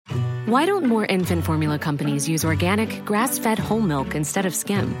Why don't more infant formula companies use organic, grass-fed whole milk instead of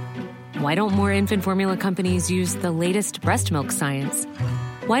skim? Why don't more infant formula companies use the latest breast milk science?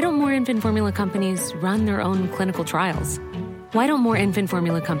 Why don't more infant formula companies run their own clinical trials? Why don't more infant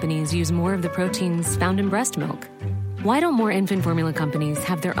formula companies use more of the proteins found in breast milk? Why don't more infant formula companies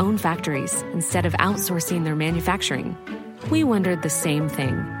have their own factories instead of outsourcing their manufacturing? We wondered the same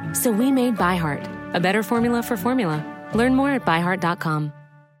thing. So we made ByHeart, a better formula for formula. Learn more at byheart.com.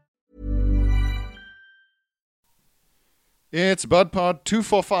 It's BudPod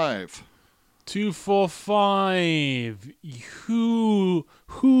 245. 245.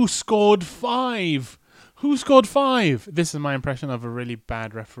 Who scored 5? Who scored 5? This is my impression of a really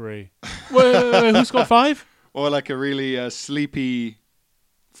bad referee. Wait, who scored 5? Or like a really sleepy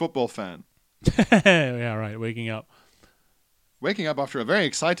football fan. Yeah, right. Waking up After a very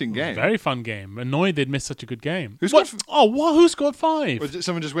exciting game. Very fun game. Annoyed they'd missed such a good game. Who scored? What? Who scored 5? Or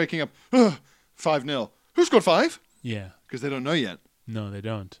someone just waking up, 5-0. Who scored 5? Yeah. Because they don't know yet. No, they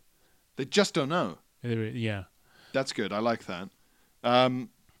don't. They just don't know. Yeah. That's good. I like that.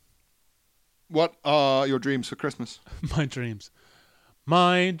 What are your dreams for Christmas? My dreams.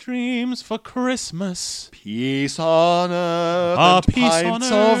 My dreams for Christmas. Peace on earth and peace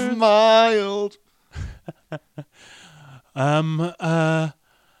pints on earth. of mild. A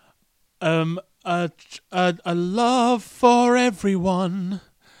love for everyone,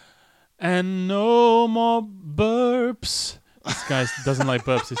 and no more burps. This guy doesn't like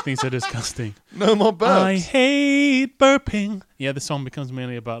burps. He thinks they're disgusting. No more burps. I hate burping. Yeah, the song becomes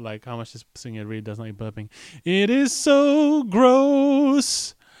mainly about like how much this singer really doesn't like burping. It is so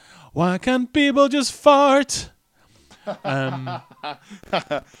gross. Why can't people just fart? But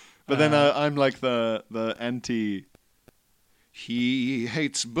then I'm like the anti. He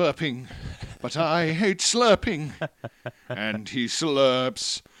hates burping, but I hate slurping. And he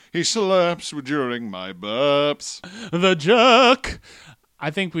slurps during my burps. The jerk.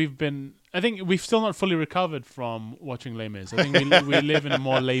 I think we've still not fully recovered from watching Les Mis. I think we live in a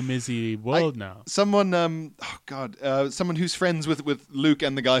more Les Mis-y world now. Someone, someone who's friends with Luke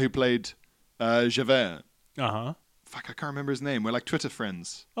and the guy who played Javert. Uh-huh. Fuck, I can't remember his name. We're like Twitter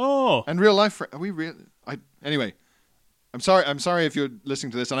friends. Oh. And real life friends. Are we real? Anyway, I'm sorry if you're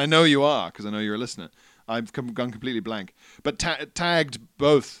listening to this, and I know you are, because I know you're a listener. I've gone completely blank. But tagged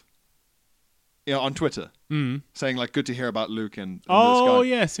both on Twitter, saying, like, good to hear about Luke and this guy. Oh,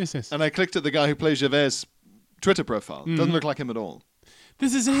 yes. And I clicked at the guy who plays Javert's Twitter profile. Doesn't look like him at all.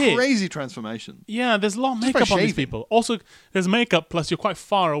 This is it. Crazy transformation. Yeah, there's a lot of Just by makeup on these shaving. people. Also, there's makeup, plus you're quite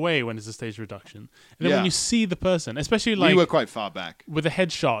far away when it's a stage reduction. And then when you see the person, especially like we were quite far back. with the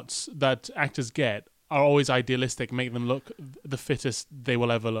headshots that actors get, are always idealistic, make them look the fittest they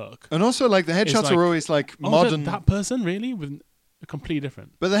will ever look. And also, like, the headshots like, are always, like, Oh, modern. that person, really? With a completely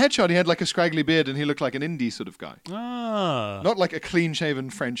different. But the headshot, he had, like, a scraggly beard and he looked like an indie sort of guy. Ah. Not like a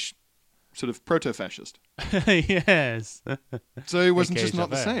clean-shaven French sort of proto-fascist. Yes. So it wasn't AKA just not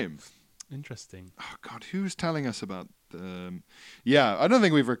the Javert. same. Interesting. Oh, God, who's telling us about... yeah, I don't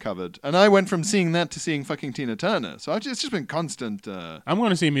think we've recovered. And I went from seeing that to seeing fucking Tina Turner. So it's just been constant... I'm going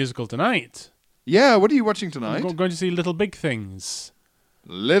to see a musical tonight. Yeah, what are you watching tonight? I'm going to see Little Big Things.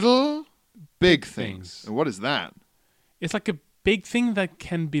 Little Big Things. And what is that? It's like a big thing that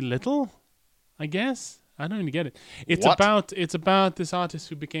can be little, I guess. I don't even get it. It's What? about this artist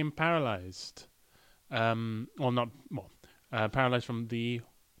who became paralyzed. Paralyzed from the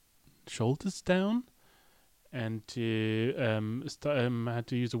shoulders down, and had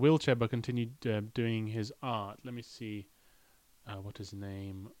to use a wheelchair, but continued doing his art. Let me see what his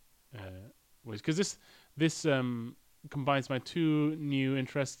name was, because this combines my two new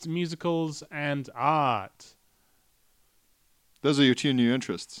interests: musicals and art. Those are your two new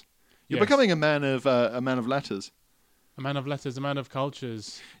interests. You're Yes. becoming a man of letters. A man of letters, a man of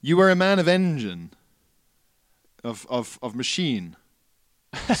cultures. You were a man of engine, of machine,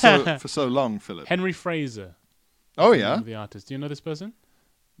 for so long, Philip. Henry Fraser. Oh yeah, The artist. Do you know this person?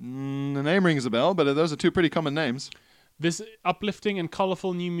 the name rings a bell, but those are two pretty common names. This uplifting and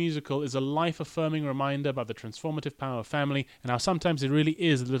colourful new musical is a life-affirming reminder about the transformative power of family and how sometimes it really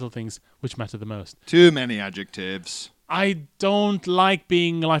is the little things which matter the most. Too many adjectives. I don't like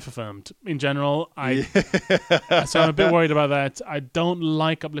being life-affirmed in general. So I'm a bit worried about that. I don't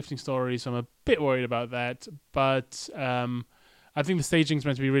like uplifting stories, so I'm a bit worried about that. But I think the staging's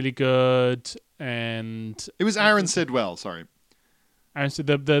meant to be really good. And It was Aaron Sidwell, sorry. Aaron, so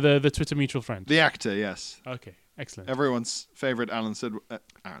the Twitter mutual friend. The actor, yes. Okay, excellent. Everyone's favourite Aaron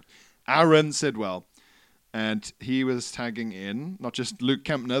Sidwell. And he was tagging in not just Luke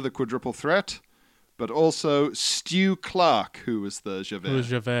Kempner, the quadruple threat, but also Stu Clark, who was the Javert. Who was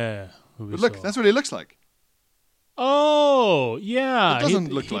Javert? But look, that's what he looks like. Oh, yeah. It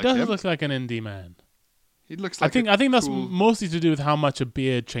doesn't look like He doesn't him. look like an indie man. He looks like I think that's cool... mostly to do with how much a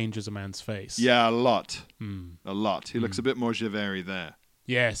beard changes a man's face. Yeah, a lot. Hmm. A lot. He looks a bit more Javert-y there.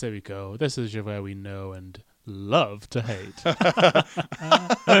 Yes, there we go. This is Javert we know and love to hate.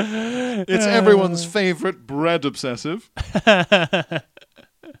 It's everyone's favorite bread obsessive.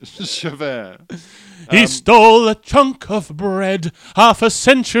 Javert. He stole a chunk of bread half a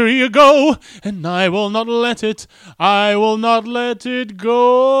century ago, and I will not let it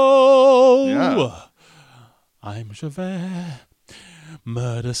go. Yeah. I'm Javert.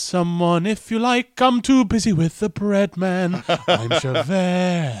 Murder someone if you like. I'm too busy with the bread man. I'm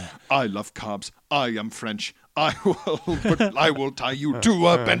Javert. I love carbs. I am French. I will tie you to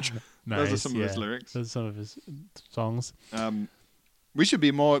a bench. Those are some of his lyrics. Those are some of his songs. We should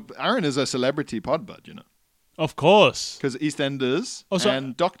be more... Aaron is a celebrity pod bud, you know. Of course. Because EastEnders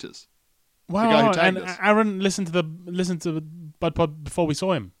and Doctors. Wow, the guy who tagged and us. Aaron listened to the Bud Pod before we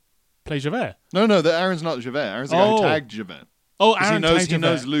saw him play Javert. No, Aaron's not Javert. Aaron's the guy who tagged Javert. Oh, 'Cause Aaron he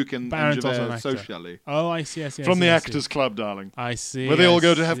knows Luke and Aaron's also an Javert actor. socially. Oh, I see. From the Actors Club, darling. I see. Where they all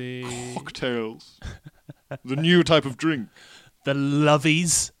go to have see. cocktails. The new type of drink. The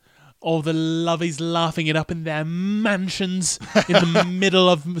lovies. All the lovies laughing it up in their mansions in the middle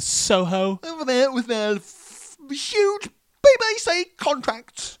of Soho. Over there with their huge BBC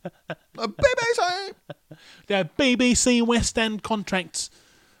contracts. BBC. Their BBC West End contracts.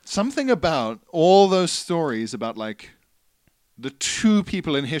 Something about all those stories about, like, the two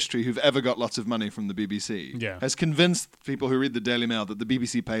people in history who've ever got lots of money from the BBC has convinced people who read the Daily Mail that the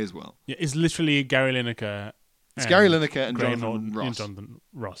BBC pays well. Yeah, it's literally Gary Lineker. It's Gary Lineker and Graham Jonathan Norton Ross. And Jonathan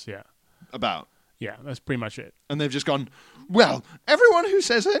Ross, yeah. About. Yeah, that's pretty much it. And they've just gone, well, everyone who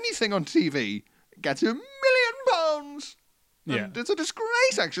says anything on TV gets £1 million. Yeah. And it's a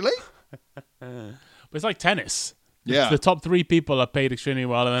disgrace, actually. But it's like tennis. Yeah. The top three people are paid extremely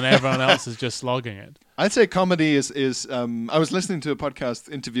well, and then everyone else is just slogging it. I'd say comedy is I was listening to a podcast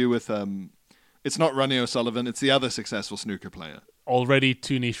interview with, it's not Ronnie O'Sullivan, it's the other successful snooker player. Already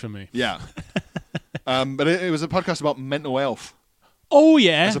too niche for me. Yeah. But it was a podcast about mental health. Oh,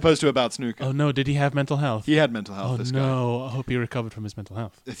 yeah. As opposed to about snooker. Oh, no. Did he have mental health? He had mental health, this guy. No. I hope he recovered from his mental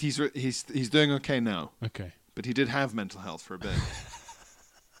health. He's doing okay now. Okay. But he did have mental health for a bit.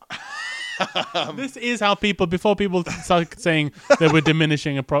 This is how people, before people start saying that we're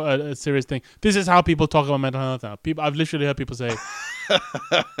diminishing a serious thing, this is how people talk about mental health now. I've literally heard people say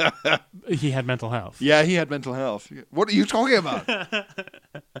he had mental health. Yeah, he had mental health. What are you talking about? What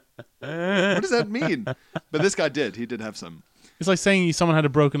does that mean? But this guy did. He did have some. It's like saying someone had a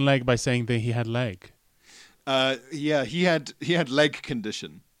broken leg by saying that he had leg. Yeah, he had leg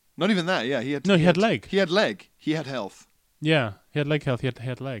condition. Not even that. Yeah, he had leg. He had leg. He had health. Yeah, he had leg health. He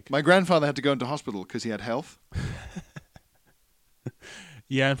had leg. My grandfather had to go into hospital because he had health.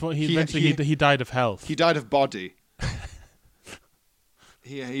 Yeah, and he died of health. He died of body.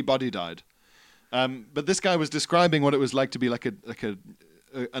 he body died. But this guy was describing what it was like to be like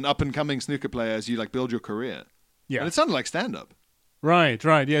an up and coming snooker player as you like build your career. Yeah, and it sounded like stand up. Right.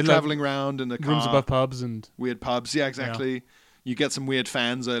 Yeah, traveling around in the car, rooms above pubs and weird pubs. Yeah, exactly. Yeah. You get some weird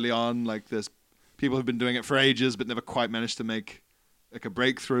fans early on. Like there's people who've been doing it for ages but never quite managed to make like a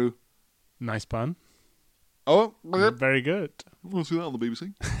breakthrough. Nice pun. Oh, very good. You won't see that on the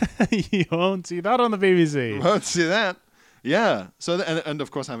BBC. You won't see that on the BBC. You won't see that. Yeah. So and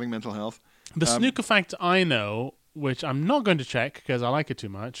of course having mental health. The snooker fact I know, which I'm not going to check because I like it too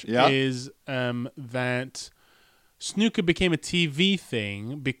much, is that snooker became a TV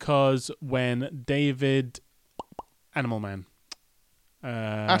thing because when David Animal Man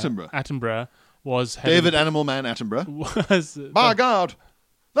Attenborough was David Animal Man Attenborough was by God,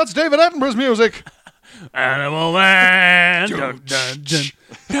 that's David Attenborough's music. Animal Man.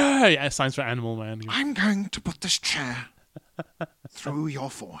 Yeah, it stands for Animal Man. I'm going to put this chair through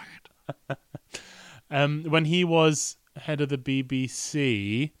your forehead. When he was head of the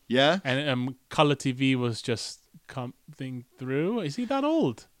BBC, and Colour TV was just coming through. Is he that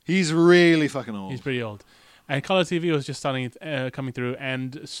old? He's really fucking old. He's pretty old. And Colour TV was just coming through,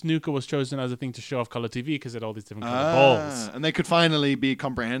 and snooker was chosen as a thing to show off Colour TV because it had all these different colour balls, and they could finally be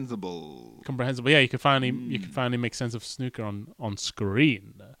comprehensible. Yeah, you could finally make sense of snooker on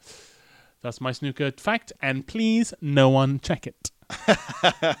screen. That's my snooker fact, and please, no one check it.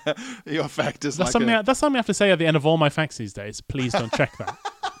 Your fact is that's something I have to say at the end of all my facts these days. Please don't check that.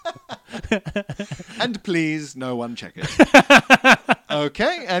 And please, no one check it.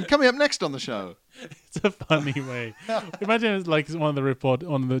 Okay, and coming up next on the show, It's a funny way. Imagine it's like one of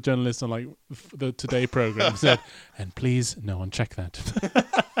the journalists on like the Today program said, and please, no one check that.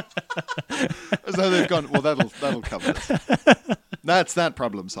 So they've gone, well, that'll cover it. That's that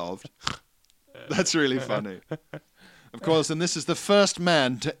problem solved. That's really funny. Of course, and this is the first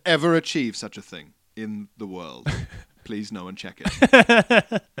man to ever achieve such a thing in the world. Please, no one check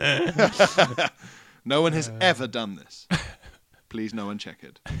it. No one has ever done this. Please, no one check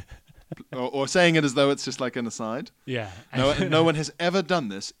it. Or saying it as though it's just like an aside. Yeah. No one has ever done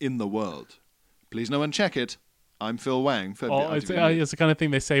this in the world. Please, no one check it. I'm Phil Wang. It's the kind of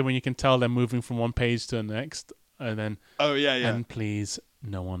thing they say when you can tell they're moving from one page to the next. And then, oh, yeah. And please,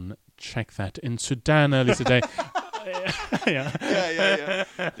 no one check that. In Sudan earlier today. Yeah.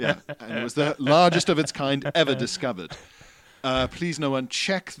 And it was the largest of its kind ever discovered. Please, no one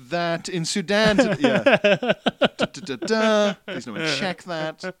check that in Sudan. Please, no one check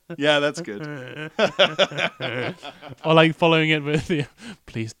that. Yeah, that's good. Or like following it with the,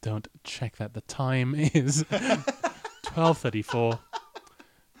 please don't check that. The time is 12:34.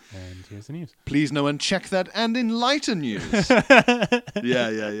 And here's the news. Please, no one check that and enlighten news.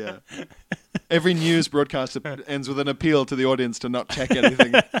 Yeah. Every news broadcaster ends with an appeal to the audience to not check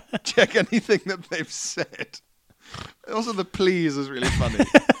anything. Check anything that they've said. Also, the please is really funny.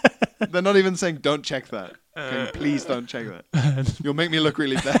 They're not even saying don't check that. Please don't check that. You'll make me look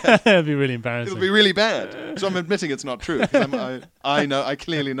really bad. It'll be really embarrassing. It'll be really bad. So I'm admitting it's not true. I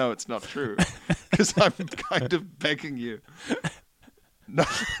clearly know it's not true. Because I'm kind of begging you. Not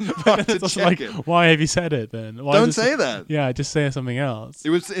to check it. Why have you said it then? Don't say that. Yeah, just say something else.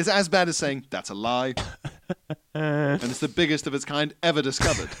 It's as bad as saying that's a lie. And it's the biggest of its kind ever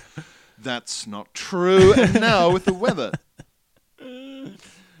discovered. That's not true. And now with the weather.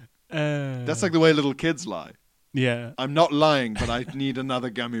 That's like the way little kids lie. Yeah. I'm not lying, but I need another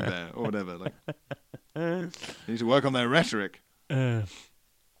gummy bear or whatever. Like, they need to work on their rhetoric. That's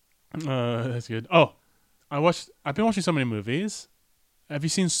good. Oh, I've been watching so many movies. Have you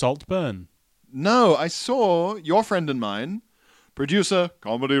seen Saltburn? No, I saw your friend and mine, producer,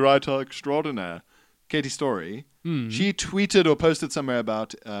 comedy writer extraordinaire, Katie Story. She tweeted or posted somewhere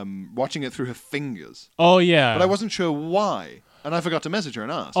about watching it through her fingers. Oh, yeah. But I wasn't sure why. And I forgot to message her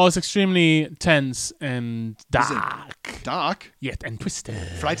and ask. Oh, it's extremely tense and dark. Dark? Yet and twisted.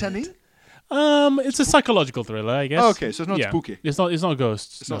 Frightening? It's a psychological thriller, I guess. Oh, okay, so it's not spooky. It's not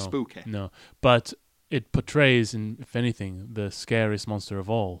ghosts. It's not spooky. No. But it portrays, if anything, the scariest monster of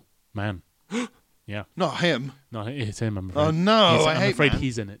all. Man. Yeah. Not him. No, it's him, I'm afraid. Oh, no. I'm afraid man.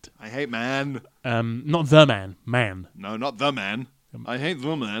 he's in it. I hate man. Not the man. Man. No, not the man. I hate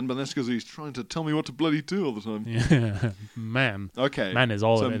the man, but that's because he's trying to tell me what to bloody do all the time. Yeah. Man. Okay. Man is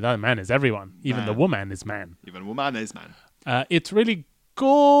all of it. That man is everyone. Even the woman is man. Even woman is man. It's really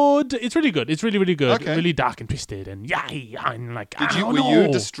good. It's really good. It's really, really good. Okay. Really dark and twisted. And I'm like, were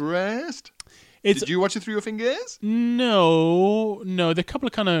you distressed? Did you watch it through your fingers? No. There are a couple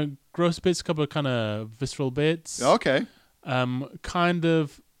of kind of gross bits, a couple of kind of visceral bits. Okay. There are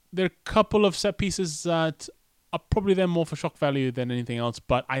a couple of set pieces that are probably there more for shock value than anything else,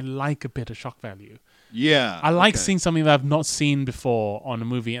 but I like a bit of shock value. Yeah. I like seeing something that I've not seen before on a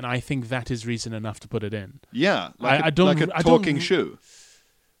movie, and I think that is reason enough to put it in. Yeah. Like a talking shoe.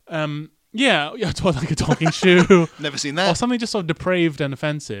 Yeah, like a talking shoe. Never seen that. Or something just sort of depraved and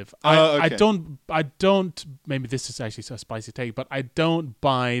offensive. Okay. I don't, maybe this is actually a spicy take, but I don't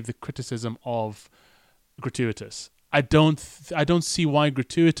buy the criticism of gratuitous. I don't see why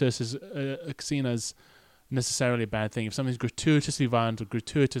gratuitous is seen as necessarily a bad thing. If something's gratuitously violent or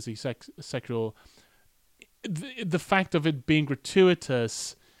gratuitously sexual, the fact of it being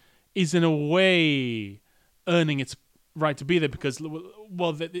gratuitous is in a way earning its right to be there because,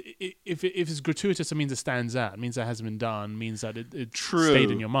 well, if it's gratuitous, it means it stands out. It means it hasn't been done. It means that it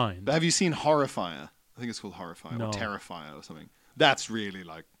stayed in your mind. But have you seen Horrifier? I think it's called Horrifier or Terrifier or something. That's really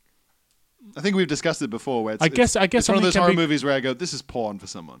like... I think we've discussed it before. Where it's one of those horror movies where I go, "This is porn for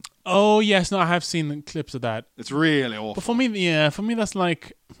someone." Oh yes, no, I have seen clips of that. It's really awful. But for me, that's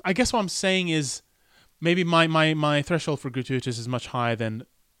like. I guess what I'm saying is, maybe my threshold for gratuitous is much higher than.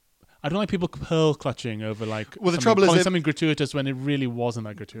 I don't like people pearl clutching over like. Well, the trouble is something gratuitous when it really wasn't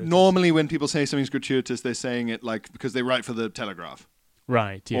that gratuitous. Normally, when people say something's gratuitous, they're saying it like because they write for the Telegraph,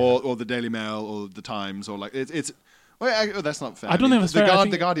 right? Yeah. Or the Daily Mail or the Times or like it's. Well, that's not fair. I don't think that's fair.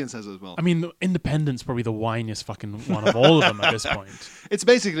 The Guardian says it as well. I mean, Independent's probably the whiniest fucking one of all of them at this point. It's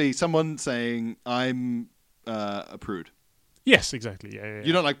basically someone saying, I'm a prude. Yes, exactly. Yeah.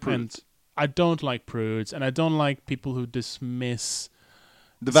 You don't like prudes. And I don't like prudes, and I don't like people who dismiss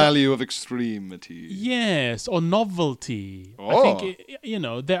The value of extremity. Yes, or novelty. Oh. I think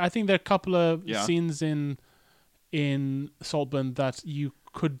I think there are a couple of Yeah. scenes in Saltburn that you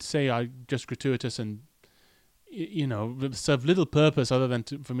could say are just gratuitous and serve little purpose other than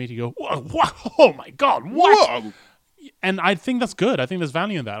for me to go, whoa, oh my God, what? Whoa! And I think that's good. I think there's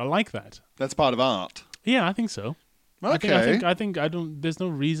value in that. I like that. That's part of art. Yeah, I think so. Okay. I think I don't. There's no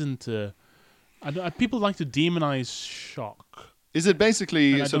reason to. People like to demonize shock. Is it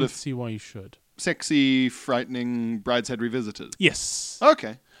basically And I sort don't of see why you should. sexy, frightening Brideshead Revisited? Yes.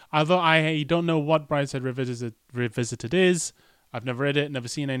 Okay. Although I don't know what Brideshead Revisited is. I've never read it, never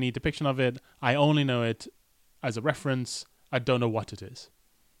seen any depiction of it. I only know it as a reference. I don't know what it is.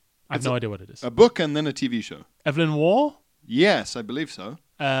 I have no idea what it is. A book and then a TV show. Evelyn Waugh? Yes, I believe so.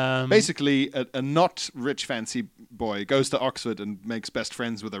 Basically, a not rich fancy boy goes to Oxford and makes best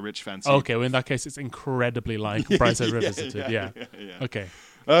friends with a rich fancy. Okay, well in that case, it's incredibly like Brideshead Revisited. Yeah. Okay.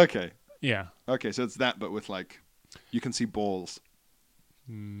 Okay. Yeah. Okay, so it's that, but with you can see balls.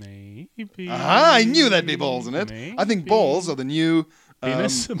 Maybe. Aha, I knew there'd be balls in it. Maybe. I think balls are the new...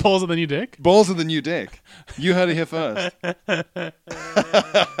 Penis? Balls of the new dick? Balls are the new dick. You heard it here first.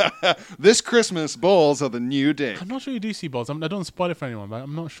 This Christmas, balls are the new dick. I'm not sure you do see balls. I don't spoil it for anyone, but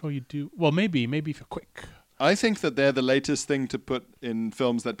I'm not sure you do. Well, maybe if you're quick. I think that they're the latest thing to put in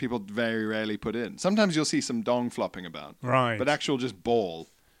films that people very rarely put in. Sometimes you'll see some dong flopping about. Right. But actual just ball.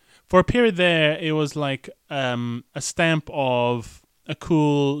 For a period there, it was like a stamp of a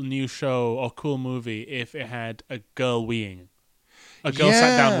cool new show or cool movie if it had a girl weeing. A girl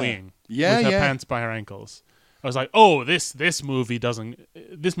sat down weeing with her pants by her ankles. I was like, oh, this movie isn't.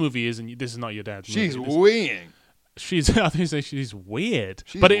 This is not your dad's movie. She's weeing. I think say she's weird.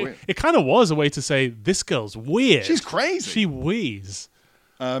 She's but weird. It kind of was a way to say this girl's weird. She's crazy. She wheezes.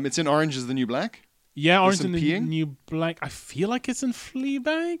 It's in Orange is the New Black. Yeah, Orange some is the peeing? New Black. I feel like it's in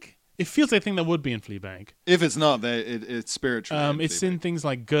Fleabag. It feels like a thing that would be in Fleabag. If it's not, it's spiritual. It's in things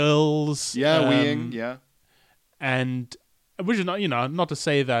like Girls. Yeah, weeing. Yeah. And which is not to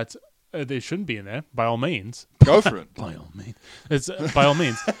say that they shouldn't be in there. By all means, Go for it. by all means, it's by all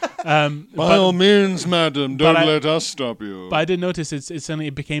means. By all means, madam, don't let us stop you. But I did notice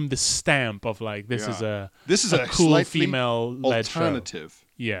it became the stamp of like this is a cool slightly female-led show. alternative.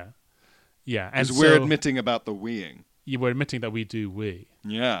 Yeah, and Because we're admitting about the weeing. we're admitting that we do wee.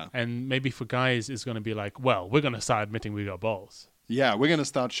 Yeah. And maybe for guys, it's going to be like, well, we're going to start admitting we got balls. Yeah, we're going to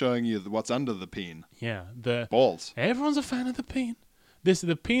start showing you what's under the peen. Yeah, the Balls. everyone's a fan of the peen.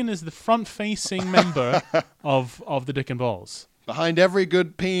 The peen is the front-facing member of the dick and balls. Behind every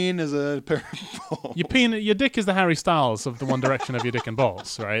good peen is a pair of balls. Your dick is the Harry Styles of the One Direction of your dick and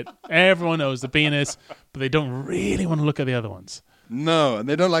balls, right? Everyone knows the penis, but they don't really want to look at the other ones. No, and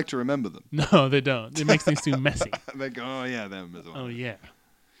they don't like to remember them. No, they don't. It makes things too messy. They go, oh yeah, them as well. Oh yeah.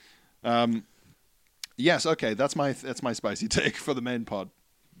 Yes, okay, that's my spicy take for the main pod.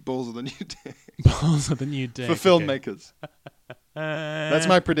 Balls of the new dick. Balls of the new dick. For filmmakers. That's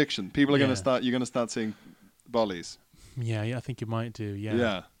my prediction. People are Yeah. you're gonna start seeing bollies. Yeah, I think you might do.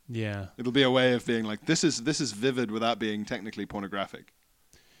 Yeah. Yeah. It'll be a way of being like, this is vivid without being technically pornographic.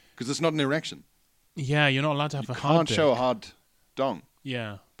 Because it's not an erection. Yeah, you're not allowed to have a hard Can't dick. show a hard dong.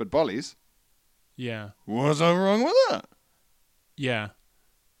 Yeah. But bollies, Yeah. what's so wrong with that? Yeah.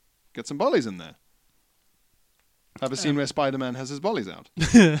 Get some bollies in there. Have a scene where Spider-Man has his bollies out.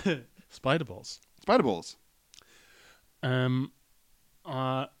 Spider balls. Spider balls. Yeah,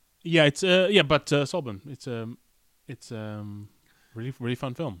 it's but Solban. It's really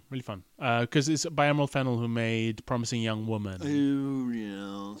fun film. Really fun. Because it's by Emerald Fennell, who made Promising Young Woman. Oh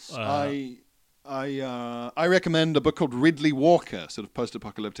yes. I recommend a book called Ridley Walker, sort of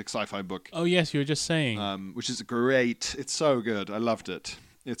post-apocalyptic sci-fi book. Oh yes, you were just saying. Which is great. It's so good. I loved it.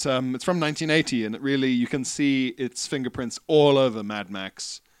 It's from 1980, and it really you can see its fingerprints all over Mad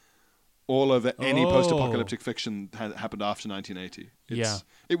Max, all over any post-apocalyptic fiction happened after 1980.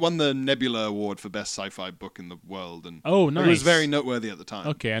 It won the Nebula Award for best sci-fi book in the world, and nice. It was very noteworthy at the time.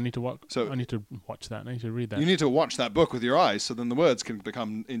 Okay, I need to watch. I need to watch that. I need to read that. You need to watch that book with your eyes, so then the words can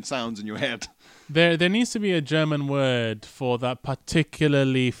become in sounds in your head. There needs to be a German word for that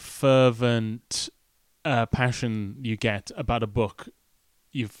particularly fervent passion you get about a book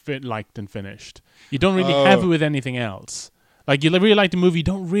you've liked and finished. You don't really have it with anything else. Like, you really like the movie, you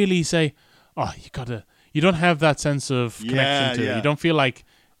don't really say, you don't have that sense of connection to it. You don't feel like,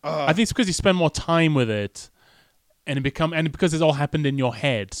 I think it's because you spend more time with it, and because it's all happened in your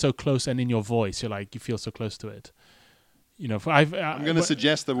head, so close, and in your voice, you feel so close to it. I'm going to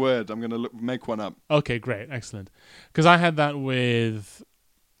suggest the word. I'm going to make one up. Okay, great, excellent. Because I had that with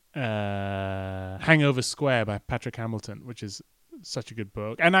Hangover Square by Patrick Hamilton, which is such a good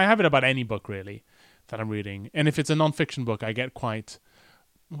book. And I have it about any book, really, that I'm reading. And if it's a non-fiction book, I get quite,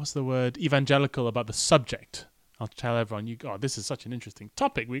 what's the word, evangelical about the subject. I'll tell everyone, this is such an interesting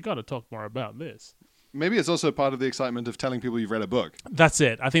topic. We got to talk more about this. Maybe it's also part of the excitement of telling people you've read a book. That's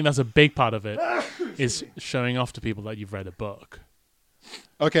it. I think that's a big part of it, is showing off to people that you've read a book.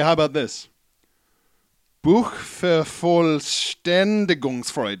 Okay, how about this?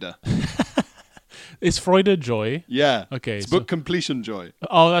 Buchverfulstandigungsfreude. Is Freude joy? Yeah. Okay. It's book completion joy.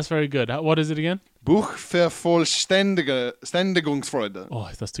 Oh, that's very good. What is it again? Buchverfulstandigungsfreude. Oh,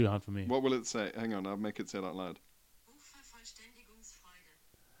 that's too hard for me. What will it say? Hang on, I'll make it say it out loud.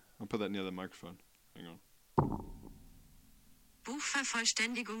 I'll put that near the microphone. Hang on.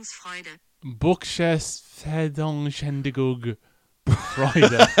 Buchverfulstandigungsfreude. Buchverfulstandigungsfreude.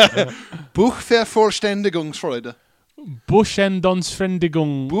 Buchverfulstandigungsfreude.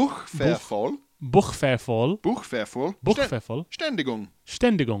 Buchendonsfreudigung. Buchverful. Ständigung.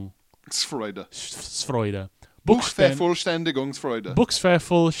 Freude. Buchverfulstandigungsfreude.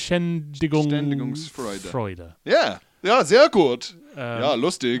 Buchverfulstandigungsfreude. Ja, sehr gut. Ja,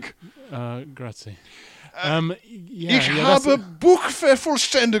 lustig. Grazie. Ich habe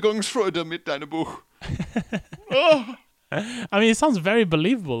Buchverfulstandigungsfreude mit deinem Buch. I mean, it sounds very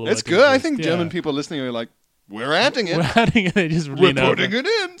believable. It's good. I think German people listening are like, we're adding it. We're adding it. They just We're putting it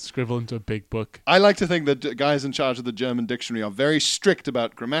in. Scribble into a big book. I like to think that guys in charge of the German dictionary are very strict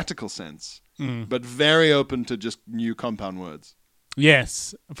about grammatical sense, but very open to just new compound words.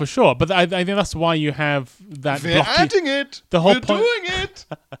 Yes, for sure. But I think that's why you have that. We're adding it. We're doing it.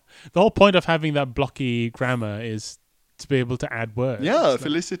 The whole point of having that blocky grammar is to be able to add words. Yeah,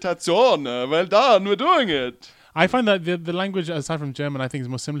 Felicitation. Well done. We're doing it. I find that the language, aside from German, I think is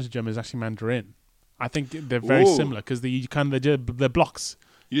more similar to German is actually Mandarin. I think they're very similar because they're blocks.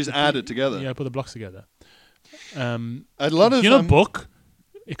 You just add it together. Yeah, put the blocks together. A lot of book.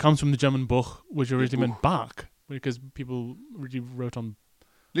 It comes from the German Buch, which originally meant bark, because people really wrote on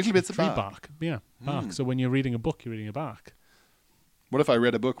little bits of tree bark. Yeah, bark. So when you're reading a book, you're reading a bark. What if I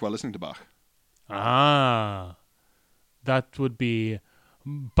read a book while listening to Bach? Ah, that would be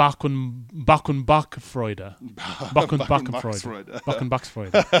Bach und Bachfreude. Bach und Bachfreude. Bach und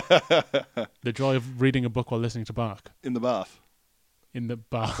Bachfreude. The joy of reading a book while listening to Bach. In the bath. In the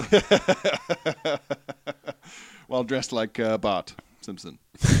bath. While dressed like Bart Simpson.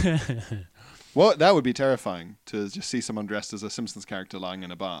 Well, that would be terrifying, to just see someone dressed as a Simpsons character lying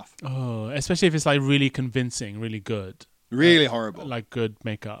in a bath. Oh, especially if it's like really convincing, really good. Really horrible. Like good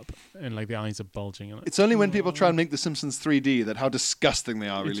makeup and like the eyes are bulging. It's only when people try and make The Simpsons 3D that how disgusting they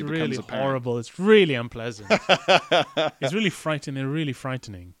are really becomes apparent. It's really horrible. It's really unpleasant. It's really frightening. They're really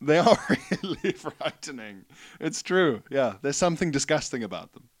frightening. They are really frightening. It's true. Yeah, there's something disgusting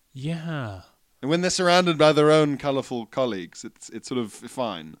about them. Yeah. And when they're surrounded by their own colourful colleagues, it's sort of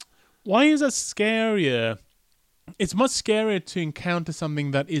fine. Why is that scarier? It's much scarier to encounter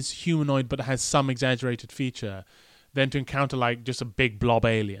something that is humanoid but has some exaggerated feature than to encounter like just a big blob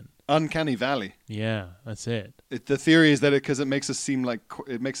alien. Uncanny Valley. Yeah, that's it. The theory is that it makes us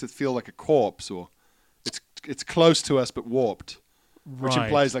it makes it feel like a corpse, or it's close to us but warped, which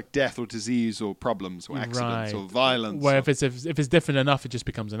implies like death or disease or problems or accidents or violence. Where if it's different enough, it just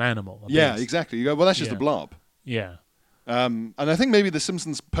becomes an animal. Yeah, exactly. You go, well, that's just a blob. Yeah. And I think maybe the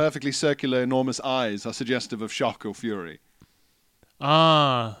Simpsons' perfectly circular, enormous eyes are suggestive of shock or fury.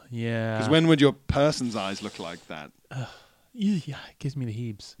 Ah, yeah. Because when would your person's eyes look like that? Yeah, it gives me the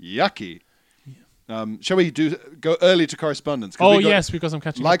heebs. Yucky. Yeah. Shall we go early to correspondence? Oh, yes, because I'm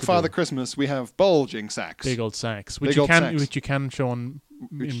catching up. Like Father Christmas, we have bulging sacks. Big old sacks. Which you can show on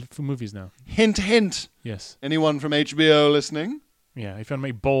for movies now. Hint, hint. Yes. Anyone from HBO listening? Yeah, if you want to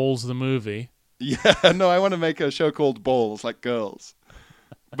make Balls the movie. Yeah, no, I want to make a show called Balls, like girls.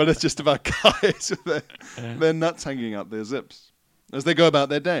 But it's just about guys with their nuts hanging out their zips as they go about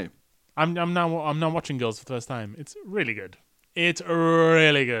their day. I'm now watching Girls for the first time. It's really good. It's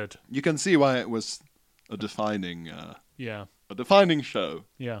really good. You can see why it was a defining show.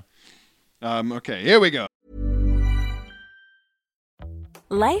 Yeah. Okay, here we go.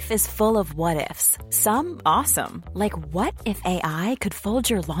 Life is full of what-ifs. Some awesome, like what if AI could fold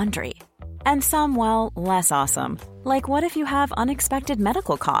your laundry? And some, well, less awesome, like what if you have unexpected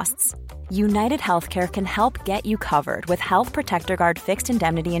medical costs? United Healthcare can help get you covered with Health Protector Guard fixed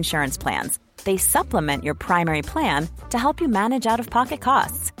indemnity insurance plans. They supplement your primary plan to help you manage out-of-pocket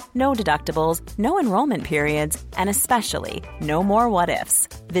costs. No deductibles, no enrollment periods, and especially no more what-ifs.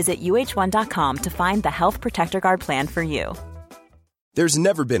 Visit UH1.com to find the Health Protector Guard plan for you. There's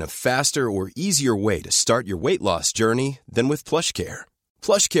never been a faster or easier way to start your weight loss journey than with PlushCare.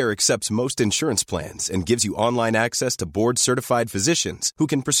 PlushCare accepts most insurance plans and gives you online access to board-certified physicians who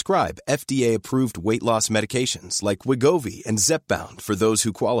can prescribe FDA-approved weight loss medications like Wegovy and Zepbound for those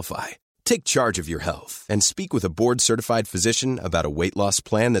who qualify. Take charge of your health and speak with a board-certified physician about a weight loss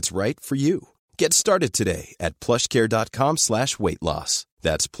plan that's right for you. Get started today at plushcare.com/weight loss.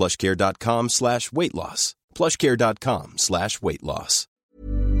 That's plushcare.com/weight loss. plushcare.com/weight loss.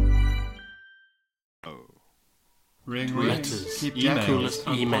 Ring, Letters, keep emails,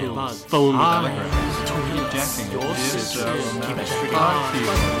 emails, phone telegrams, calls, jacking, your sisters,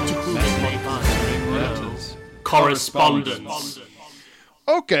 letters, correspondence.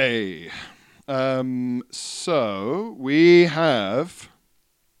 Okay. So we have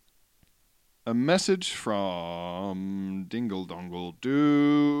a message from Dingle Dongle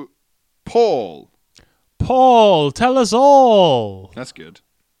to Paul. Paul, tell us all. That's good.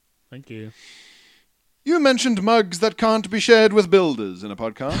 Thank you. You mentioned mugs that can't be shared with builders in a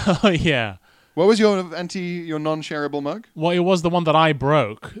podcast. Oh, yeah. What was your non-shareable mug? Well, it was the one that I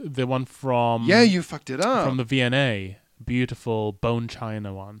broke. The one from... Yeah, you fucked it up. From the VNA. Beautiful bone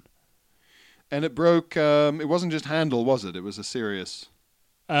china one. And it broke... it wasn't just handle, was it? It was a serious...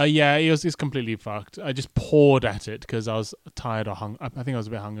 Yeah, it's completely fucked. I just poured at it because I was tired or I think I was a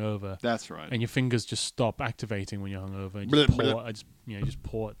bit hungover. That's right. And your fingers just stop activating when you're hungover. And you just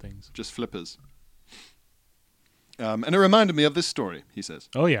pour at things. Just flippers. And it reminded me of this story, he says.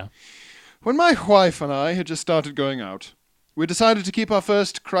 Oh, yeah. When my wife and I had just started going out, we decided to keep our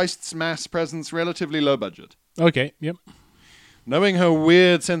first Christ's Mass presents relatively low budget. Okay, yep. Knowing her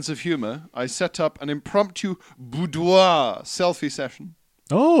weird sense of humor, I set up an impromptu boudoir selfie session.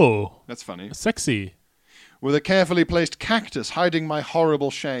 Oh. That's funny. Sexy. With a carefully placed cactus hiding my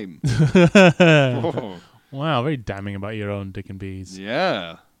horrible shame. Oh. Wow, very damning about your own dick and bees.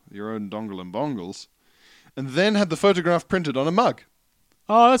 Yeah, your own dongle and bongles. And then had the photograph printed on a mug.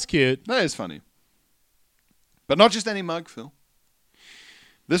 Oh, that's cute. That is funny. But not just any mug, Phil.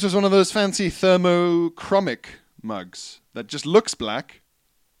 This was one of those fancy thermochromic mugs that just looks black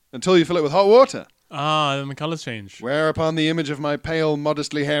until you fill it with hot water. Ah, then the colours change. Whereupon the image of my pale,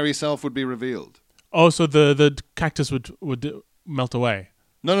 modestly hairy self would be revealed. Oh, so the cactus would melt away?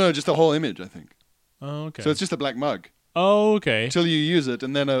 No, just the whole image, I think. Oh, okay. So it's just a black mug. Oh, okay. Until you use it,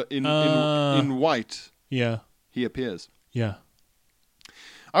 and then in white, yeah, he appears. Yeah.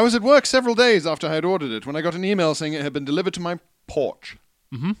 I was at work several days after I had ordered it when I got an email saying it had been delivered to my porch.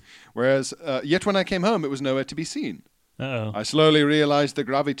 Mm-hmm. Whereas, yet when I came home, it was nowhere to be seen. Uh-oh. I slowly realized the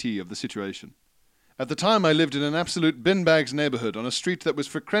gravity of the situation. At the time, I lived in an absolute bin-bags neighborhood on a street that was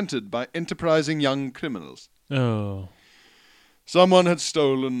frequented by enterprising young criminals. Oh. Someone had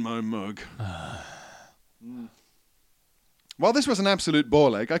stolen my mug. While this was an absolute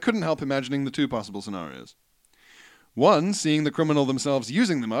ball ache, I couldn't help imagining the two possible scenarios. One, seeing the criminal themselves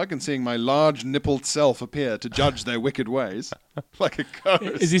using the mug and seeing my large nippled self appear to judge their wicked ways. Like a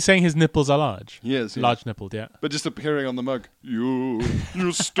ghost. Is he saying his nipples are large? Yes. Large nippled, yeah. But just appearing on the mug. You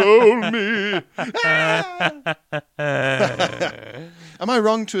stole me. Am I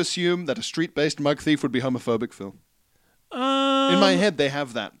wrong to assume that a street-based mug thief would be homophobic, Phil? In my head, they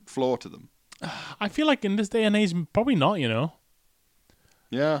have that flaw to them. I feel like in this day and age, probably not, you know?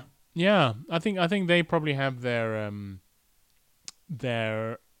 Yeah. Yeah, I think they probably have their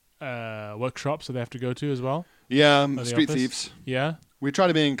workshops that they have to go to as well. Yeah, Or the street office. thieves. Yeah, We try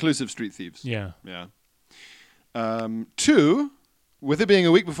to be inclusive street thieves. yeah. Yeah. Two, with it being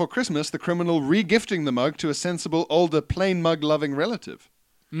a week before Christmas, the criminal re-gifting the mug to a sensible, older, plain mug-loving relative.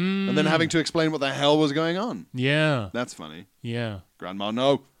 And then having to explain what the hell was going on. Yeah, That's funny. yeah. Grandma,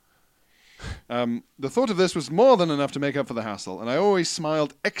 no. The thought of this was more than enough to make up for the hassle, and I always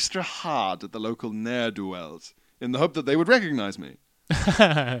smiled extra hard at the local ne'er-do-wells in the hope that they would recognize me.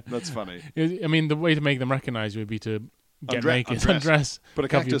 That's funny. I mean, the way to make them recognize you would be to get naked, undress, put a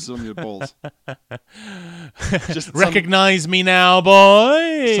cover cactus on your balls. Just recognize me now,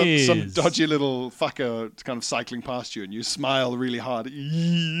 boys. some dodgy little fucker kind of cycling past you, and you smile really hard,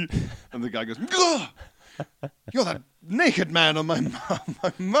 and the guy goes, "Ugh! You're that naked man on my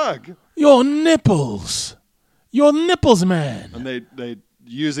mug." Your nipples, man. And they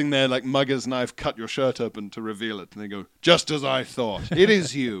using their like mugger's knife cut your shirt open to reveal it, and they go, "Just as I thought, it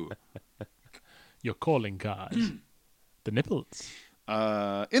is you." Your calling card, the nipples.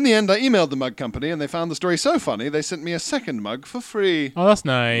 In the end, I emailed the mug company, and they found the story so funny they sent me a second mug for free. Oh, that's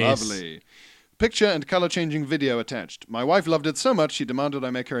nice. Lovely. Picture and color-changing video attached. My wife loved it so much she demanded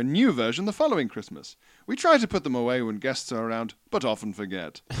I make her a new version the following Christmas. We try to put them away when guests are around, but often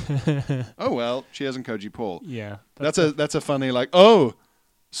forget. Oh well, cheers and Koji Paul. Yeah, That's a funny like, oh,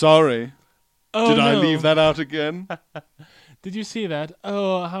 sorry. Oh, Did I no. leave that out again? Did you see that?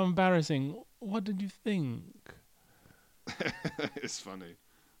 Oh, how embarrassing. What did you think? It's funny.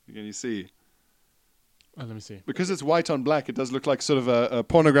 Can you see? Oh, let me see. Because it's white on black, it does look like sort of a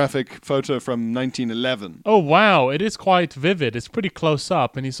pornographic photo from 1911. Oh, wow. It is quite vivid. It's pretty close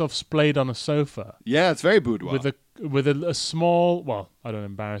up, and he's sort of splayed on a sofa Yeah, it's very boudoir. with a small, well, I don't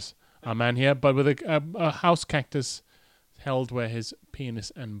embarrass our man here, but with a house cactus held where his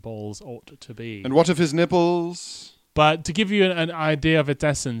penis and balls ought to be. And what of his nipples? But to give you an idea of its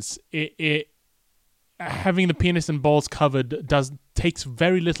essence, it having the penis and balls covered takes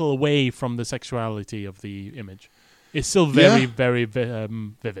very little away from the sexuality of the image. It's still very, very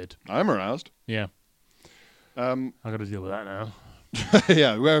vivid. I'm aroused. Yeah. I got to deal with that now.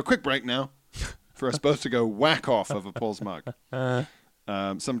 Yeah, we're a quick break now for us both to go whack off over Paul's mug.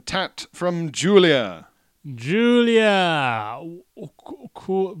 Some tat from Julia. Julia,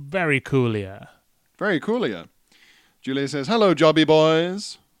 cool, very coolia. Very coolia. Julia says, "Hello, jobby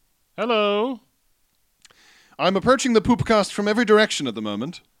boys. Hello. I'm approaching the poopcast from every direction at the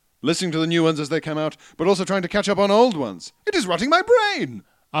moment, listening to the new ones as they come out, but also trying to catch up on old ones. It is rotting my brain."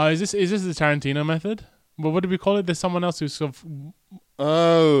 Is this the Tarantino method? Well, what do we call it? There's someone else who's sort of...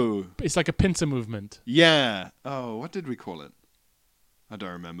 Oh. It's like a pincer movement. Yeah. Oh, what did we call it? I don't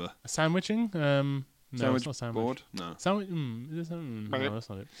remember. Sandwiching? No, Sandwich it's not sandwich. board? No. Sandwich? Is it sandwich? No, that's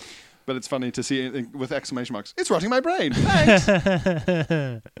not it. But it's funny to see it with exclamation marks. It's rotting my brain. Thanks.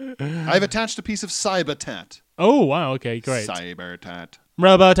 I've attached a piece of cyber tat. Oh, wow. Okay, great. Cyber tat.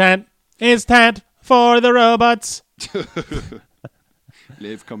 Robotat. It's tat for the robots.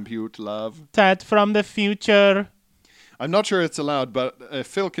 Live, compute, love. Tat from the future. I'm not sure it's allowed, but if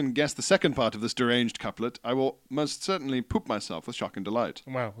Phil can guess the second part of this deranged couplet, I will most certainly poop myself with shock and delight.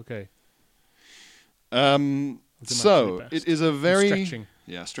 Wow, okay. So, it is a very... Stretching.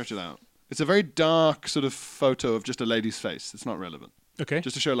 Yeah, stretch it out. It's a very dark sort of photo of just a lady's face. It's not relevant. Okay.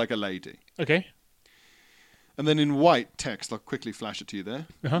 Just to show like a lady. Okay. And then in white text, I'll quickly flash it to you there.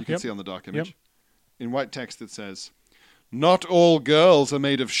 Uh-huh, You can yep. see on the dark image. Yep. In white text it says, "Not all girls are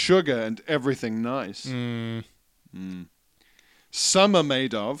made of sugar and everything nice. Some are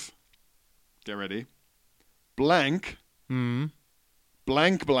made of," get ready, "blank,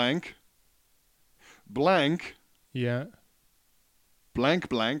 blank, blank, blank, Yeah. blank,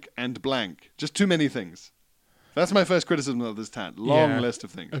 blank, and blank." Just too many things. That's my first criticism of this tat. Long Yeah. list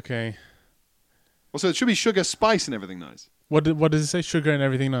of things. Okay. Also, it should be sugar, spice, and everything nice. What does it say? Sugar and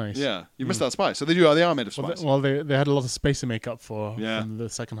everything nice. Yeah, you missed out spice. So they are made of spice. Well, they had a lot of space to make up for Yeah. from the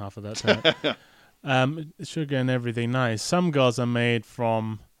second half of that. Sugar and everything nice. Some girls are made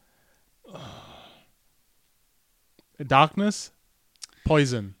from darkness,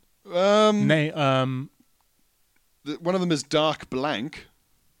 poison. One of them is dark blank.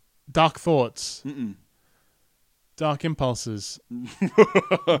 Dark thoughts. Mm-mm. Dark impulses.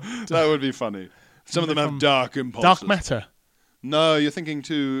 That would be funny. Some of them have dark impulses. Dark matter. No, you're thinking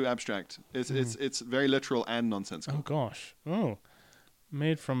too abstract. It's very literal and nonsensical. Oh gosh. Oh,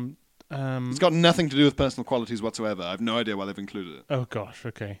 made from. It's got nothing to do with personal qualities whatsoever. I have no idea why they've included it. Oh gosh.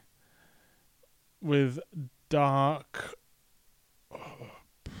 Okay. With dark.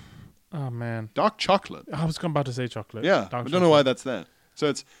 Oh man. Dark chocolate. I was about to say chocolate. Yeah, I don't know why that's there. So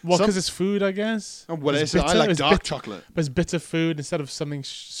it's because it's food, I guess. Oh, well, It's I bitter, like it's dark bitter. chocolate. But it's bitter food instead of something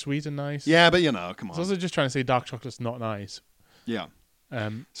sweet and nice. Yeah, but come It's on. also just trying to say dark chocolate's not nice. Yeah.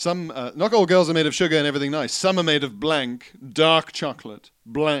 Um, Some not all girls are made of sugar and everything nice. Some are made of blank, dark chocolate,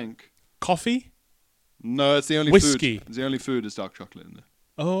 blank. coffee? No, it's the only Whiskey. food. It's the only food is dark chocolate in there.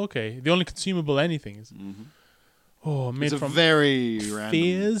 Oh, okay. The only consumable anything is. Oh, made It's a from very random.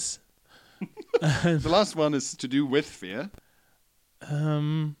 fears. The last one is to do with fear.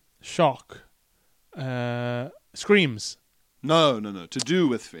 Shock. Screams. No. To do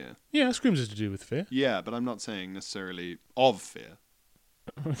with fear. Yeah, screams is to do with fear. Yeah, but I'm not saying necessarily of fear.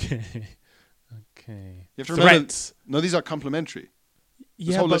 Okay. Okay. You have to remember. Threats. No, these are complementary. This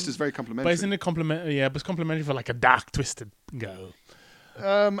Yeah, whole but- list is very complimentary. But isn't it complimentary? Yeah, but it's complimentary for like a dark, twisted girl.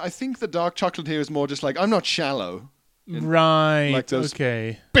 I think the dark chocolate here is more just like, I'm not shallow. Right. like those-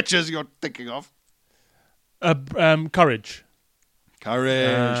 Okay. Bitches you're thinking of. Courage.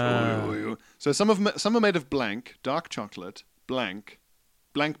 Courage. Ooh. So some are made of blank, dark chocolate, blank,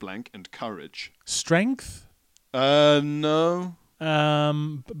 blank, blank, and courage. Strength. No.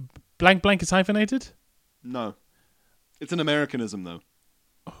 Blank blank is hyphenated. No. It's an Americanism, though.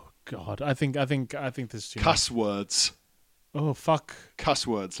 God, I think this is too much. Cuss words. Oh fuck. Cuss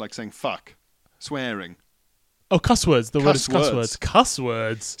words, like saying fuck. Swearing. Oh, cuss words. The word is Cuss cuss words. words. Cuss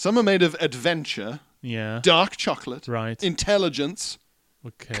words. Some are made of adventure, Yeah. dark chocolate, Right. intelligence,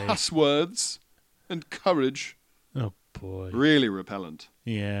 Okay. cuss words, and courage. Oh boy. Really repellent.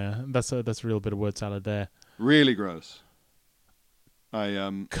 Yeah, that's a real bit of word salad there. Really gross.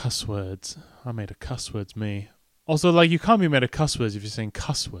 Cuss words. I made a cuss words, me. Also, like, you can't be made of cuss words if you're saying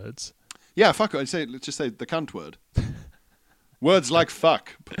cuss words. Yeah, fuck it. Let's just say the cunt word. Words like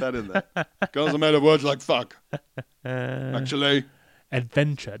fuck. Put that in there. Girls are made of words like fuck. Actually.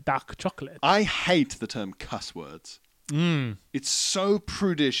 Adventure, dark chocolate. I hate the term cuss words. It's so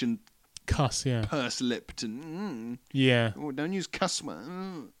prudish and Cuss, yeah. purse-lipped and Yeah. oh, don't use cuss words.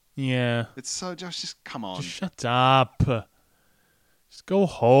 Yeah. It's so just come on. Just shut up. Just go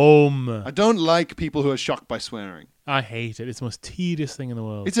home. I don't like people who are shocked by swearing. I hate it. It's the most tedious thing in the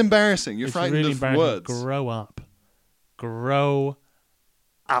world. It's embarrassing. You're It's frightened really of embarrassing. words. Grow up. Grow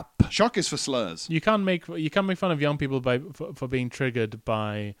up. Shock is for slurs. You can't make fun of young people for being triggered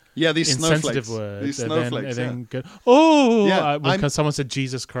by These insensitive snowflakes. words. These and snowflakes. then go, oh, Yeah, because someone said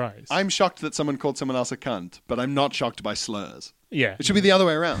Jesus Christ. I'm shocked that someone called someone else a cunt, but I'm not shocked by slurs. Yeah. It should be the other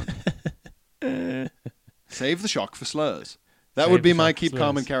way around. Save the shock for slurs. That Save would be the my shock for keep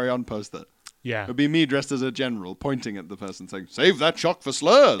calm slurs. and carry on poster. Yeah. It would be me dressed as a general, pointing at the person saying, "Save that shock for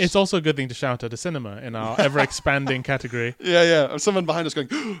slurs." It's also a good thing to shout at a cinema in our ever-expanding category. Yeah. Or someone behind us going,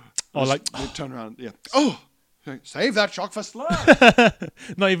 Or like, they turn around. Yeah. Oh, save that shock for slurs.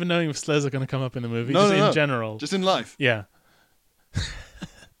 not even knowing if slurs are going to come up in the movie, No, just no. in general. Just in life. Yeah.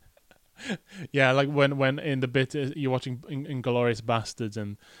 Yeah, like when in the bit you're watching Inglourious Bastards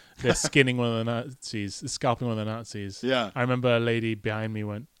and they're skinning one of the Nazis, scalping one of the Nazis. Yeah. I remember a lady behind me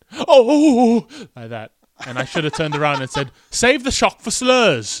went, oh, like that. And I should have turned around and said, save the shock for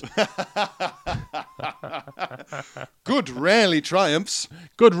slurs. Good rarely triumphs.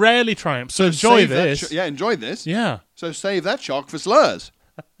 Good rarely triumphs. So enjoy Save that this. enjoy this. Yeah. So save that shock for slurs.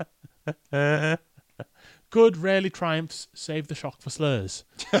 Good rarely triumphs. Save the shock for slurs.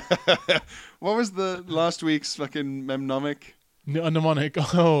 What was the last week's fucking memnomic? Mnemonic.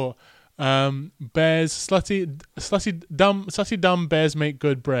 Oh, bears, slutty dumb bears make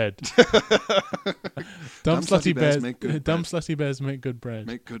good bread. Dumb slutty bears make good. Dumb slutty bears make good bread.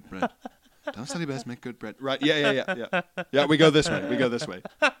 Make good bread. Dumb slutty bears make good bread. Right? Yeah. Yeah, we go this way.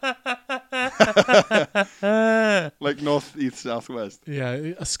 Like north, east, south, west. Yeah,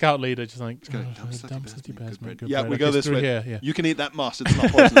 a scout leader just like Go, dumb slutty bears make good Yeah, bread. we Okay, go this through way. Here, yeah. You can eat that moss. It's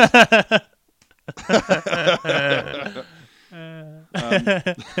not poisonous.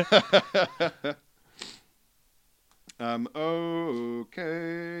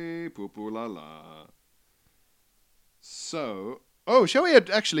 Okay, poo la la. So, shall we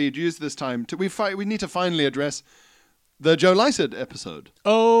actually use this time to we need to finally address the Joe Lycett episode.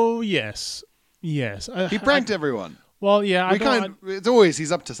 Oh yes. He pranked everyone. Well, yeah. It's always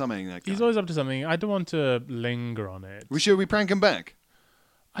he's up to something. That guy. He's always up to something. I don't want to linger on it. Should we prank him back?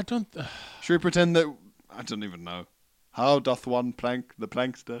 I don't. Should we pretend that I don't even know? How doth one prank the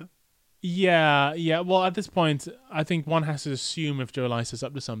prankster? Yeah. Well, at this point, I think one has to assume if Joe Lycett's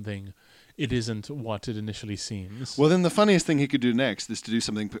up to something, it isn't what it initially seems. Well, then the funniest thing he could do next is to do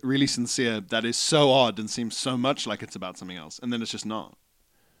something really sincere that is so odd and seems so much like it's about something else, and then it's just not.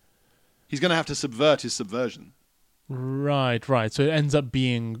 He's going to have to subvert his subversion. Right. So it ends up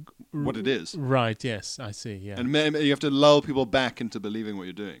being what it is. Right. Yes, I see. Yeah. And you have to lull people back into believing what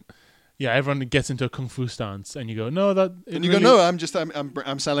you're doing. Yeah, everyone gets into a kung fu stance, and you go, "No, that." And you go, "No, I'm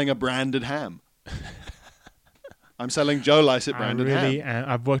selling a branded ham. I'm selling Joe Lycett branded ham.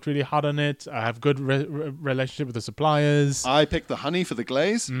 I've worked really hard on it. I have good relationship with the suppliers. I picked the honey for the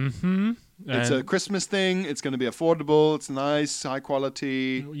glaze. Mm-hmm. It's a Christmas thing. It's going to be affordable. It's nice, high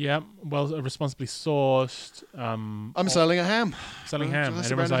quality. Yeah, well, responsibly sourced. I'm selling a ham. Selling ham. And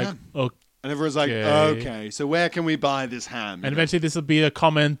everyone's like, okay. And everyone's like, okay, so where can we buy this ham? And eventually this will be a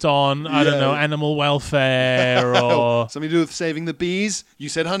comment on, I don't know, animal welfare or... Something to do with saving the bees. You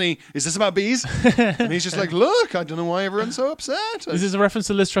said honey. Is this about bees? And he's just like, look, I don't know why everyone's so upset. Is this a reference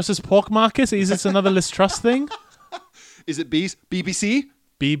to Liz Truss's pork market? Is this another Liz Truss thing? Is it bees? BBC?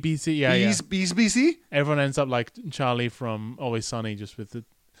 BBC, yeah. Bees, BC? Everyone ends up like Charlie from Always Sunny, just with the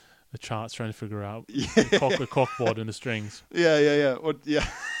charts trying to figure out the corkboard and the strings. Yeah.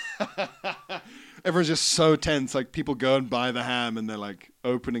 Everyone's just so tense. Like people go and buy the ham and they're like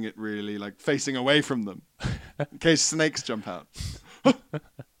opening it really, like facing away from them in case snakes jump out. Wait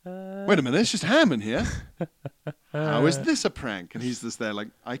a minute, it's just ham in here. How is this a prank? And he's just there like,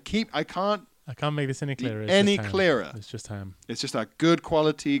 I can't make this any clearer. Clearer. It's just ham. It's just a good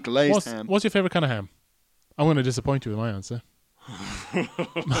quality glazed ham. What's your favorite kind of ham? I'm going to disappoint you with my answer.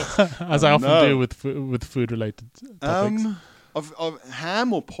 As I often do with food related topics. Of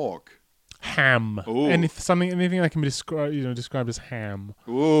ham or pork? ham. Ooh. Anything that can be described as ham.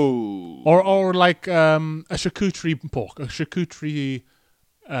 Ooh. Or like a charcuterie pork, a charcuterie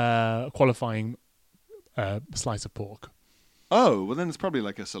qualifying slice of pork. Oh, well then it's probably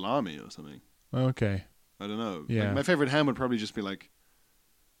like a salami or something. Okay. I don't know. Yeah. Like my favorite ham would probably just be like.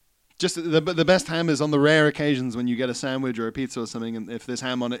 Just the best ham is on the rare occasions when you get a sandwich or a pizza or something, and if there's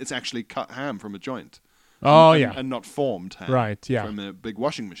ham on it, it's actually cut ham from a joint. Oh, and, yeah. and not formed ham. Right, yeah. From a big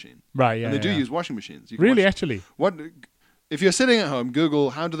washing machine. Right, yeah. And they do yeah. use washing machines. You can Really, watch- actually? What if you're sitting at home?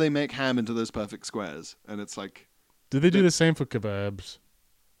 Google how do they make ham into those perfect squares, and it's like Do they do the same for kebabs?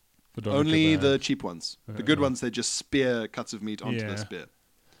 For doner only kebab? the cheap ones. The good ones, they just spear cuts of meat onto Yeah. the spear.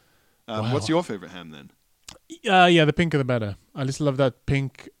 Wow. What's your favorite ham then? Yeah, the pinker the better. I just love that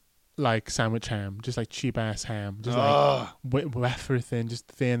pink, like sandwich ham, just like cheap ass ham, just like wafer thin, just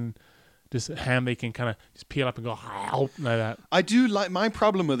thin, just ham they can kind of just peel up and go like that. I do like. My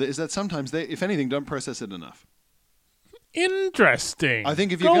problem with it is that sometimes they, if anything, don't process it enough. Interesting. I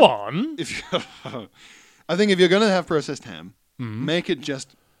think if you go go- on, I think if you're going to have processed ham, Mm-hmm. make it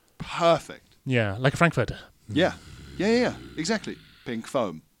just perfect. yeah, like a Frankfurter, Yeah. Yeah. Exactly. Pink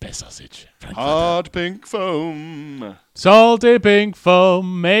foam. best sausage. Frankfurter. Hard pink foam. Salty pink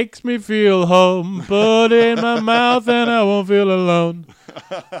foam makes me feel home. Put it in my mouth and I won't feel alone.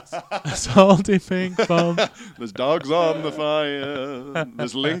 Salty pink foam. There's dogs on the fire.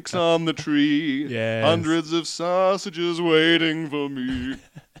 There's lynx on the tree. Yes. Hundreds of sausages waiting for me.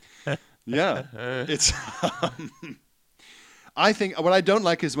 Yeah. It's. I think what I don't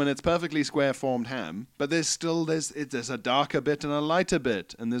like is when it's perfectly square formed ham, but there's a darker bit and a lighter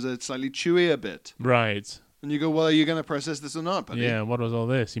bit, and there's a slightly chewier bit. Right. And you go, well, are you going to process this or not, buddy? Yeah, what was all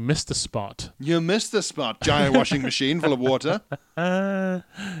this? You missed the spot. You missed the spot. Giant washing machine full of water.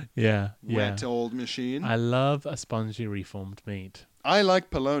 Yeah. Wet old machine. I love a spongy reformed meat. I like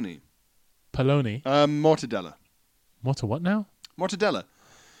polony. Polony. Mortadella. What now? Mortadella.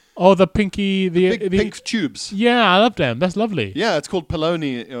 Oh, the pinky, the Pink tubes. Yeah, I love them. That's lovely. Yeah, it's called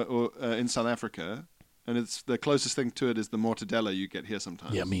polony in South Africa, and it's the closest thing to it is the mortadella you get here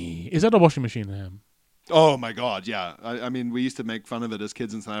sometimes. Yummy. Is that a washing machine ham? Oh my god, yeah. I mean, we used to make fun of it as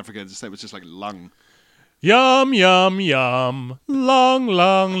kids in South Africa and just say it was just like lung. Yum, yum, yum. Long,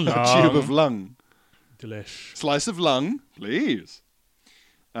 long, long. A tube of lung. Delish. Slice of lung, please.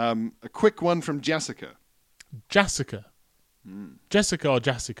 A quick one from Jessica. Jessica. Jessica or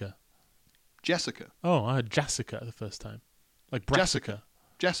Jessica? Jessica. Oh, I heard Jessica the first time. Like Brassica.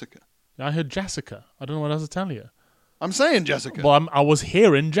 Jessica. I heard Jessica. I don't know what else to tell you. I'm saying Jessica. Well, I was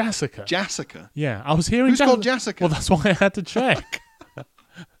hearing Jessica. Jessica. Yeah, I was hearing Who's called Jessica? Well, that's why I had to check.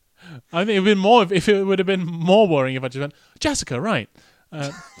 I think it'd been more if it would have been more worrying if I just went Jessica, right?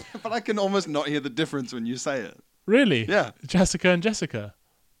 But I can almost not hear the difference when you say it. Really? Yeah. Jessica and Jessica.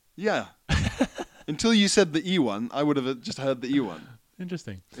 Yeah. Until you said the E one, I would have just heard the E one.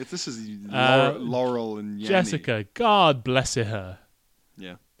 Interesting. If this is Laurel and Yanni. Jessica, God bless her.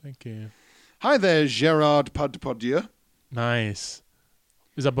 Yeah. Thank you. Hi there, Gerard Podpodieu. Nice.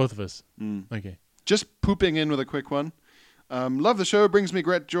 Is that both of us? Mm. Okay. Just pooping in with a quick one. Love the show, brings me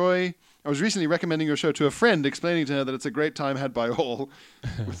great joy. I was recently recommending your show to a friend, explaining to her that it's a great time had by all,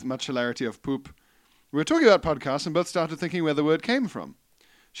 with much hilarity of poop. We were talking about podcasts and both started thinking where the word came from.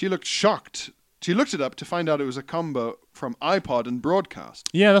 She looked shocked. She looked it up to find out it was a combo from iPod and broadcast.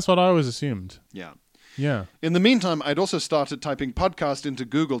 Yeah, that's what I always assumed. Yeah. Yeah. In the meantime, I'd also started typing podcast into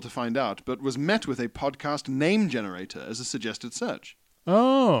Google to find out, but was met with a podcast name generator as a suggested search.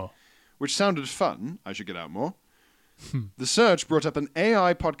 Oh. Which sounded fun. I should get out more. The search brought up an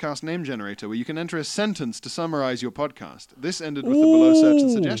AI podcast name generator where you can enter a sentence to summarize your podcast. This ended with the below search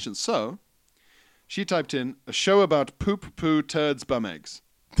and suggestions. So, she typed in, a show about poop, poo, turds, bum eggs.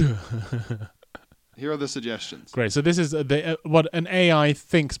 Here are the suggestions. Great. So this is what an AI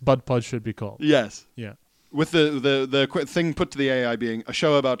thinks BudPod should be called. Yes. Yeah. With the thing put to the AI being a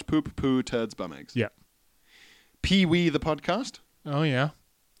show about poop, poo, turds, bum eggs. Yeah. Pee-wee the podcast. Oh, yeah.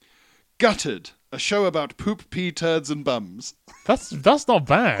 Gutted, a show about poop, pee, turds, and bums. That's not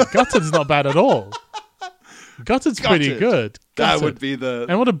bad. Gutted's not bad at all. Gutted's pretty Gutted. good. That Gutted. would be the...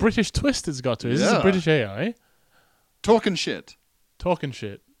 And what a British twist it's got to it. Is this a Yeah. British AI? Talking shit. Talking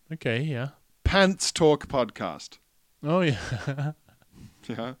shit. Okay, yeah. Pants Talk podcast. Oh, yeah.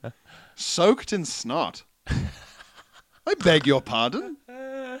 Yeah. Soaked in snot. I beg your pardon?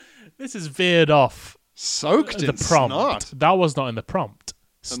 This is veered off Soaked the in prompt. snot. That was not in the prompt.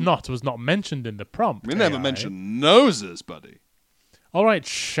 Snot was not mentioned in the prompt. We never AI. mentioned noses, buddy. All right,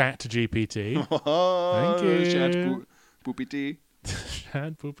 Chat GPT. Thank you. Chat poopy tea.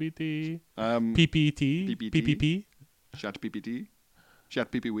 Chat PPT. PPT. PPT. PPP. Chat PPT.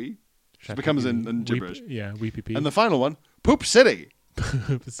 Chat PPWee. It becomes in gibberish. Weepy pee. And the final one, Poop City.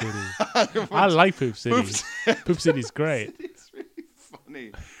 Poop City. I like Poop City. Poop City's great. It's really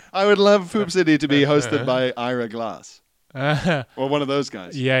funny. I would love Poop City to be hosted by Ira Glass. Or one of those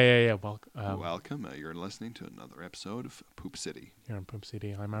guys. Yeah. Welcome. You're listening to another episode of Poop City. You're in Poop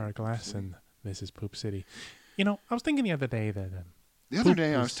City. I'm Ira Glass, and this is Poop City. You know, I was thinking the other day that... the other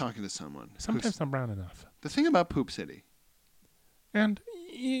day I was talking to someone. Sometimes not brown enough. The thing about Poop City... And,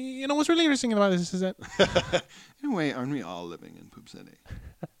 you know, what's really interesting about this is that... in a way, aren't we all living in Poop City?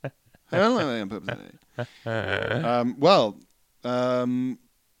 I don't live in Poop City.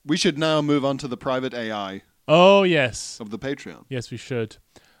 We should now move on to the private AI. Oh, yes. Of the Patreon. Yes, we should.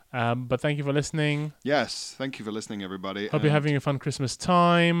 But thank you for listening. Yes, thank you for listening, everybody. Hope you're having a fun Christmas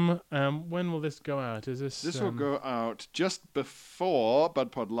time. When will this go out? Is this? This will go out just before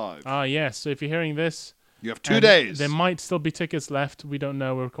BudPod Live. Ah, yes. So if you're hearing this, you have 2 days. There might still be tickets left. We don't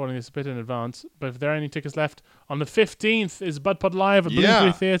know. We're recording this a bit in advance. But if there are any tickets left, on the 15th is BudPod Live at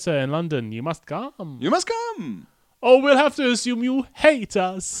Bloomsbury Theatre in London. You must come. You must come. Oh, we'll have to assume you hate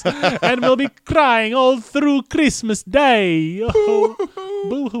us. And we'll be crying all through Christmas Day. Oh,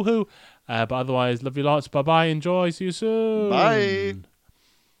 boo-hoo-hoo. But otherwise, love you lots. Bye-bye. Enjoy. See you soon. Bye.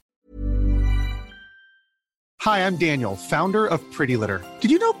 Hi, I'm Daniel, founder of Pretty Litter.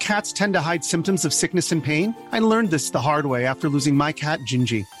 Did you know cats tend to hide symptoms of sickness and pain? I learned this the hard way after losing my cat,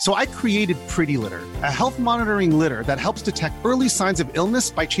 Gingy. So I created Pretty Litter, a health monitoring litter that helps detect early signs of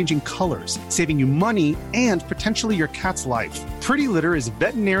illness by changing colors, saving you money and potentially your cat's life. Pretty Litter is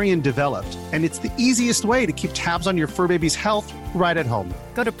veterinarian developed, and it's the easiest way to keep tabs on your fur baby's health right at home.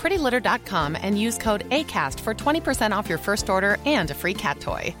 Go to prettylitter.com and use code ACAST for 20% off your first order and a free cat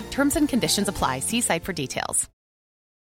toy. Terms and conditions apply. See site for details.